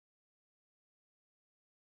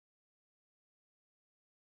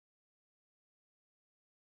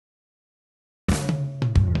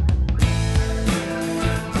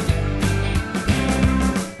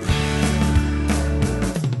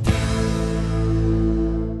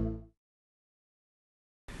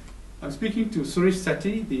I'm speaking to Suresh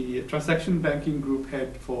Sethi, the Transaction Banking Group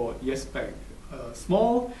Head for YES Bank, a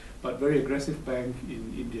small but very aggressive bank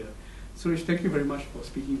in India. Suresh, thank you very much for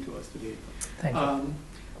speaking to us today. Thank you.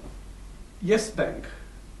 YES Bank,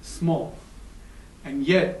 small, and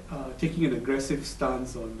yet taking an aggressive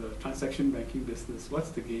stance on the transaction banking business. What's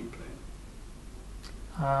the game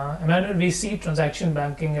plan? Emmanuel, we see transaction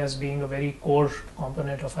banking as being a very core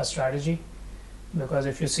component of our strategy, because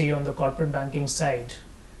if you see on the corporate banking side,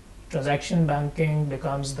 transaction banking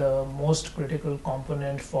becomes the most critical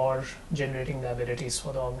component for generating liabilities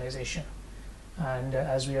for the organization. And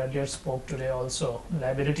as we earlier spoke today also,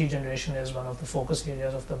 liability generation is one of the focus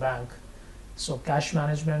areas of the bank. So cash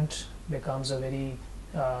management becomes a very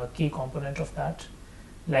key component of that.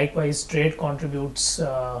 Likewise, trade contributes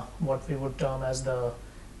what we would term as the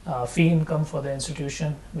fee income for the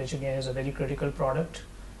institution, which again is a very critical product.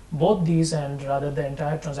 Both these, and rather the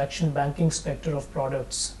entire transaction banking spectrum of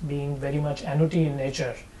products being very much annuity in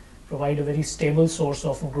nature, provide a very stable source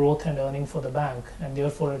of growth and earning for the bank, and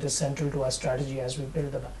therefore it is central to our strategy as we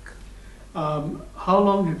build the bank. How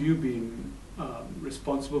long have you been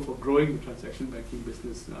responsible for growing the transaction banking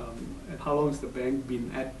business, and how long has the bank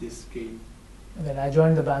been at this game? Well, I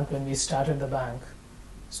joined the bank when we started the bank,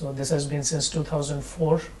 so this has been since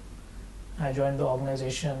 2004. I joined the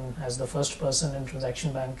organization as the first person in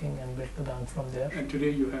transaction banking and built the bank from there. And today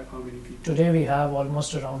you have how many people? Today we have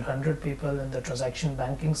almost around 100 people in the transaction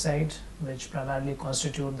banking side, which primarily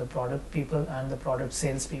constitute the product people and the product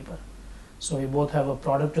sales people. So we both have a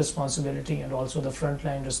product responsibility and also the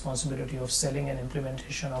frontline responsibility of selling and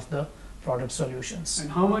implementation of the product solutions. And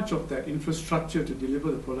how much of that infrastructure to deliver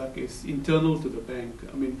the product is internal to the bank?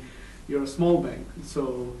 I mean, you're a small bank,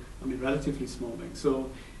 so, I mean, relatively small bank. So,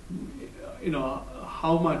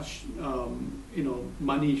 how much,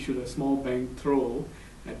 money should a small bank throw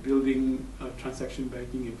at building a transaction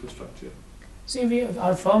banking infrastructure? See,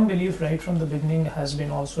 our firm belief right from the beginning has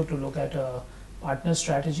been also to look at a partner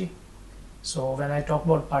strategy. So when I talk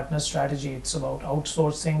about partner strategy, it's about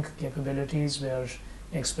outsourcing capabilities where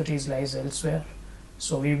expertise lies elsewhere.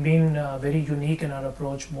 So we've been very unique in our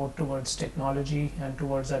approach, both towards technology and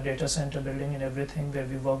towards our data center building and everything, where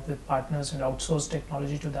we work with partners and outsource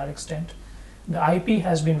technology to that extent. The IP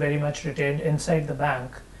has been very much retained inside the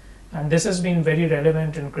bank, and this has been very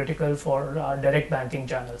relevant and critical for our direct banking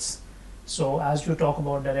channels. So as you talk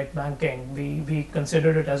about direct banking, we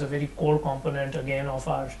consider it as a very core component again of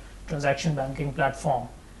our transaction banking platform,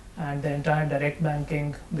 and the entire direct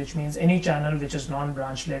banking, which means any channel which is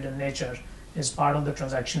non-branch led in nature, is part of the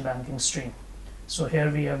transaction banking stream. So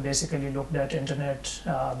here we have basically looked at internet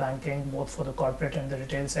banking, both for the corporate and the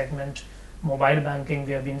retail segment. Mobile banking,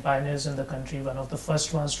 we have been pioneers in the country, one of the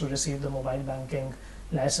first ones to receive the mobile banking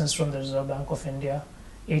license from the Reserve Bank of India.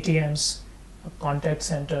 ATMs, a contact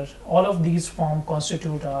center, all of these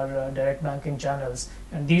constitute our direct banking channels,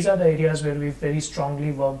 and these are the areas where we've very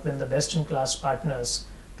strongly worked with the best-in-class partners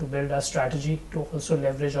to build our strategy, to also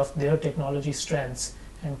leverage off their technology strengths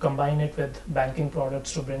and combine it with banking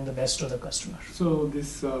products to bring the best to the customer. So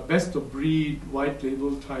this best of breed, white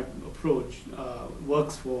label type approach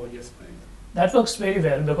works for YES Bank? That works very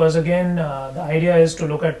well, because again, the idea is to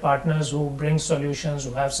look at partners who bring solutions,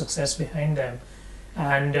 who have success behind them.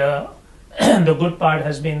 And the good part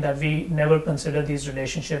has been that we never consider these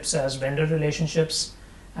relationships as vendor relationships,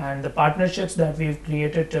 and the partnerships that we've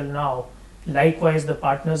created till now, likewise the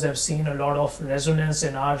partners have seen a lot of resonance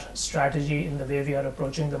in our strategy, in the way we are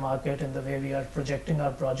approaching the market, in the way we are projecting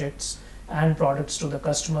our projects and products to the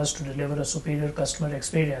customers to deliver a superior customer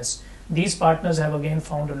experience. These partners have again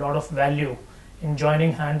found a lot of value in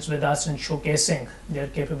joining hands with us and showcasing their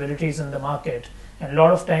capabilities in the market. And a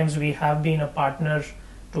lot of times we have been a partner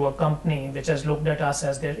to a company which has looked at us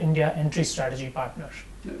as their India entry strategy partner.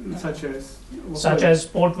 Such as? Such as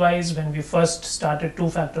Portwise, when we first started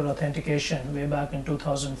two-factor authentication way back in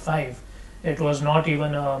 2005, it was not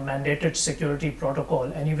even a mandated security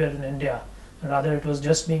protocol anywhere in India. Rather, it was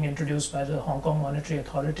just being introduced by the Hong Kong Monetary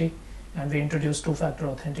Authority, and we introduced two-factor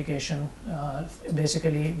authentication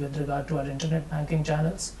basically with regard to our internet banking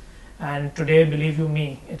channels. And today, believe you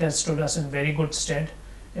me, it has stood us in very good stead.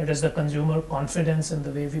 It is the consumer confidence in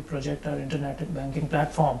the way we project our internet banking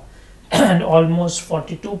platform. And almost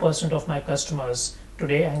 42% of my customers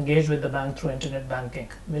today engage with the bank through internet banking,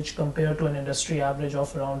 which compared to an industry average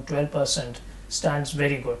of around 12% stands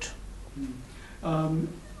very good.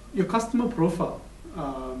 Your customer profile,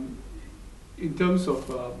 in terms of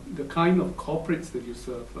the kind of corporates that you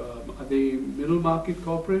serve, are they middle market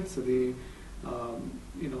corporates? Are they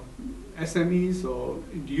SMEs, or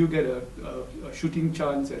do you get a shooting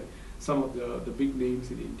chance at some of the big names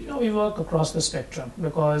in India? No, we work across the spectrum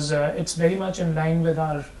because it's very much in line with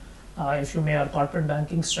our, if you may, our corporate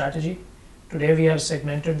banking strategy. Today we have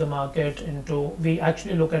segmented the market into, we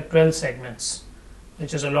actually look at 12 segments,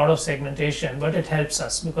 which is a lot of segmentation, but it helps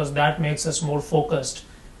us because that makes us more focused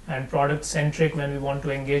and product centric when we want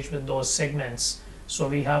to engage with those segments. So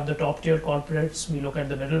we have the top tier corporates, we look at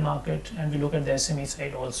the middle market, and we look at the SME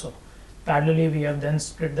side also. Parallelly, we have then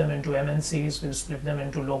split them into MNCs, we'll split them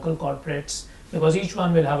into local corporates, because each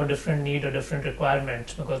one will have a different need, a different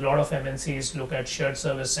requirement, because a lot of MNCs look at shared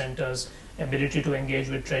service centers, ability to engage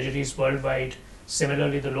with treasuries worldwide.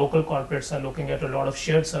 Similarly, the local corporates are looking at a lot of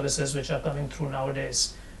shared services which are coming through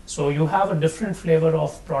nowadays. So you have a different flavor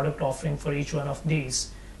of product offering for each one of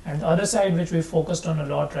these. And the other side which we focused on a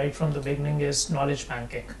lot right from the beginning is knowledge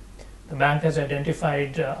banking. The bank has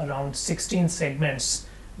identified around 16 segments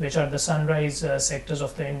which are the sunrise sectors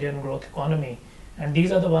of the Indian growth economy. And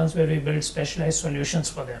these are the ones where we build specialized solutions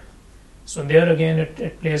for them. So there again,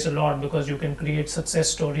 it plays a lot because you can create success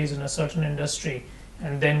stories in a certain industry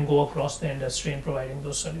and then go across the industry in providing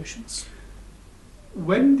those solutions.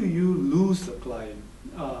 When do you lose a client?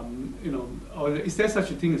 Or is there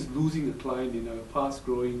such a thing as losing a client in a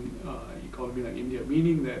fast-growing economy like India?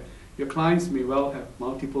 Meaning that your clients may well have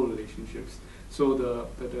multiple relationships. So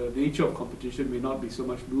the nature of competition may not be so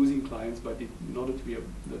much losing clients, but in order to be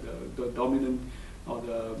the dominant or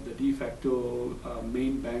the de facto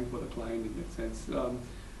main bank for the client in that sense.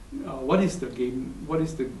 What is the game? What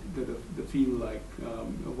is the feel like?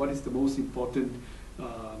 What is the most important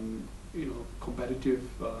competitive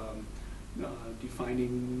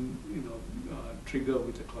defining trigger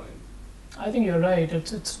with the client? I think you're right.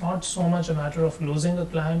 It's not so much a matter of losing a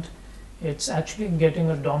client. It's actually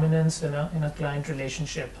getting a dominance in a client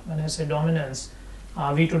relationship. When I say dominance,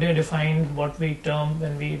 we today define what we term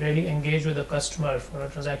when we really engage with a customer for a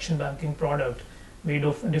transaction banking product. We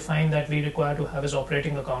define that we require to have his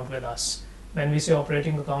operating account with us. When we say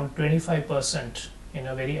operating account, 25% in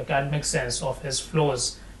a very academic sense of his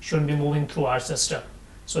flows should be moving through our system.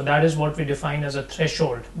 So that is what we define as a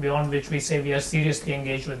threshold beyond which we say we are seriously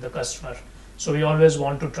engaged with the customer. So we always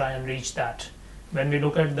want to try and reach that. When we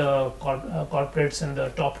look at the corporates in the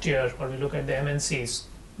top tier, or we look at the MNCs,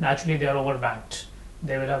 naturally they are overbanked.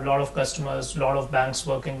 They will have a lot of customers, a lot of banks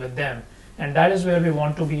working with them. And that is where we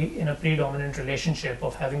want to be in a predominant relationship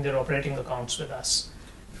of having their operating accounts with us.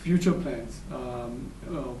 Future plans,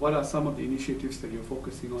 what are some of the initiatives that you're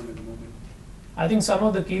focusing on at the moment? I think some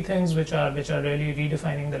of the key things which are really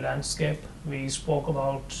redefining the landscape, we spoke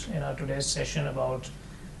about in our today's session about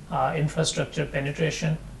infrastructure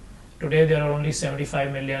penetration. Today there are only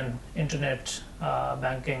 75 million internet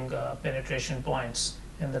banking penetration points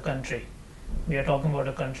in the country. We are talking about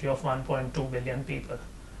a country of 1.2 billion people.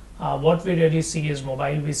 What we really see is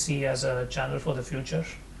mobile we see as a channel for the future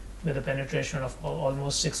with a penetration of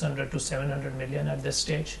almost 600 to 700 million at this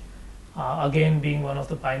stage. Again, being one of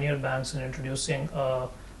the pioneer banks in introducing a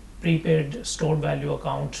prepaid stored value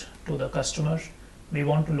account to the customer, we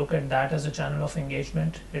want to look at that as a channel of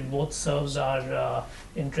engagement. It both serves our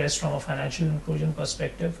interest from a financial inclusion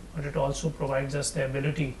perspective, but it also provides us the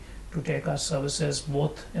ability to take our services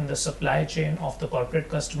both in the supply chain of the corporate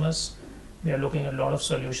customers. We are looking at a lot of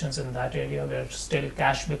solutions in that area where still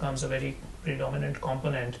cash becomes a very predominant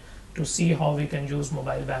component, to see how we can use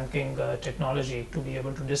mobile banking technology to be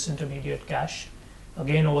able to disintermediate cash.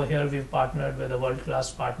 Again, over here we've partnered with a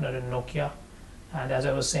world-class partner in Nokia. And as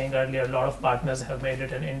I was saying earlier, a lot of partners have made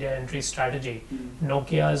it an India entry strategy.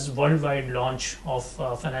 Nokia's worldwide launch of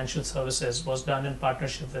financial services was done in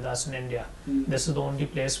partnership with us in India. This is the only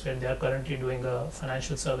place where they are currently doing a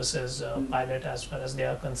financial services pilot as far as they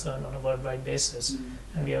are concerned on a worldwide basis.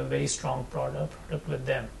 And we have a very strong product with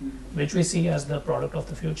them, which we see as the product of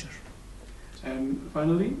the future. And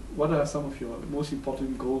finally, what are some of your most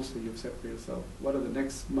important goals that you've set for yourself? What are the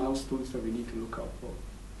next milestones that we need to look out for?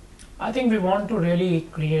 I think we want to really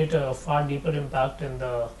create a far deeper impact in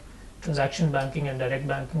the transaction banking and direct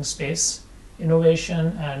banking space.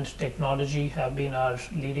 Innovation and technology have been our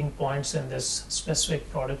leading points in this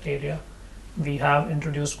specific product area. We have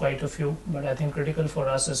introduced quite a few, but I think critical for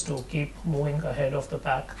us is to keep moving ahead of the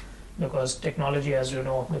pack, because technology, as you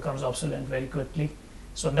know, becomes obsolete very quickly.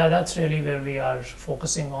 So that's really where we are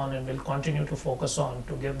focusing on and will continue to focus on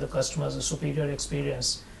to give the customers a superior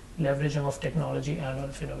experience, leveraging of technology and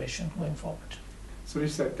of innovation going forward.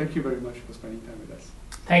 Suresh, thank you very much for spending time with us.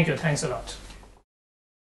 Thank you. Thanks a lot.